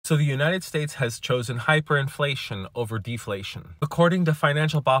So the United States has chosen hyperinflation over deflation. According to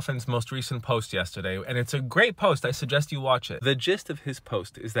Financial Boffins' most recent post yesterday, and it's a great post, I suggest you watch it. The gist of his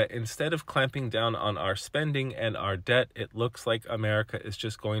post is that instead of clamping down on our spending and our debt, it looks like America is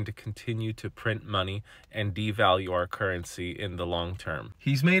just going to continue to print money and devalue our currency in the long term.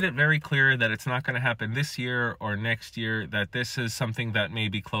 He's made it very clear that it's not going to happen this year or next year, that this is something that may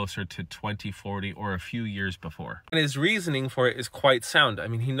be closer to 2040 or a few years before. And his reasoning for it is quite sound. I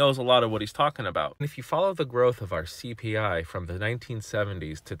mean, he knows a lot of what he's talking about. And if you follow the growth of our CPI from the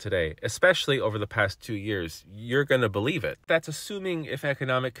 1970s to today, especially over the past 2 years, you're going to believe it. That's assuming if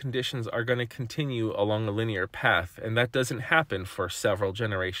economic conditions are going to continue along a linear path, and that doesn't happen for several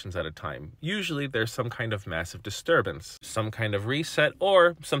generations at a time. Usually there's some kind of massive disturbance, some kind of reset,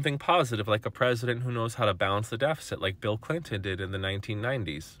 or something positive like a president who knows how to balance the deficit like Bill Clinton did in the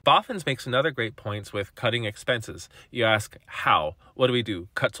 1990s. Boffins makes another great point with cutting expenses. You ask, how? What do?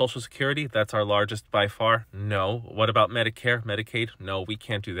 Cut Social Security? That's our largest by far? No. What about Medicare, Medicaid? No, we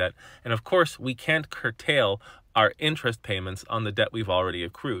can't do that. And of course, we can't curtail our interest payments on the debt we've already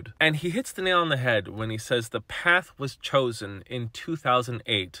accrued. And he hits the nail on the head when he says the path was chosen in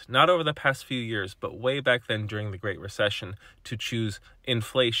 2008, not over the past few years, but way back then during the Great Recession, to choose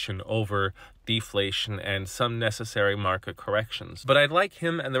inflation over deflation and some necessary market corrections. But I'd like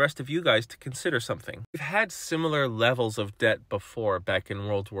him and the rest of you guys to consider something. We've had similar levels of debt before back in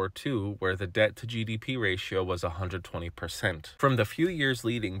World War II, where the debt to GDP ratio was 120%. From the few years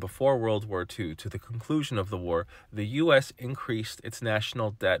leading before World War II to the conclusion of the war, the US increased its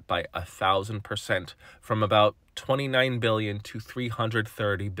national debt by 1,000%, from about $29 billion to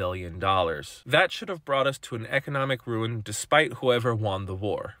 $330 billion. That should have brought us to an economic ruin despite whoever won the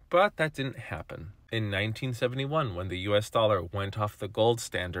war. But that didn't happen. In 1971, when the US dollar went off the gold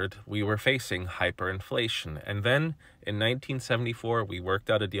standard, we were facing hyperinflation. And then, in 1974, we worked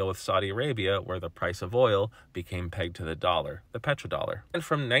out a deal with Saudi Arabia where the price of oil became pegged to the dollar, the petrodollar. And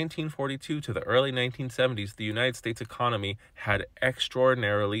from 1942 to the early 1970s, the United States economy had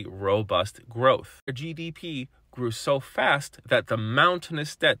extraordinarily robust growth. Their GDP grew so fast that the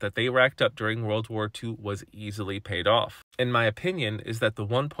mountainous debt that they racked up during World War II was easily paid off. In my opinion, is that the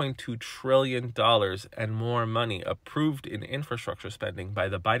 $1.2 trillion and more money approved in infrastructure spending by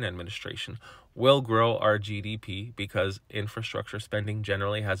the Biden administration will grow our GDP, because infrastructure spending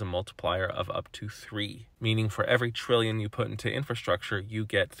generally has a multiplier of up to 3, meaning for every trillion you put into infrastructure, you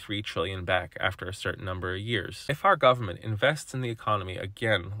get 3 trillion back after a certain number of years. If our government invests in the economy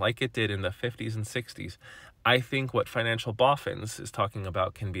again, like it did in the 50s and 60s, I think what Financial Boffins is talking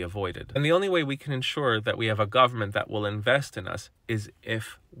about can be avoided. And the only way we can ensure that we have a government that will invest in us is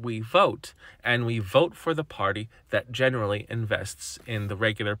if we vote. And we vote for the party that generally invests in the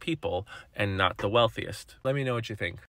regular people and not the wealthiest. Let me know what you think.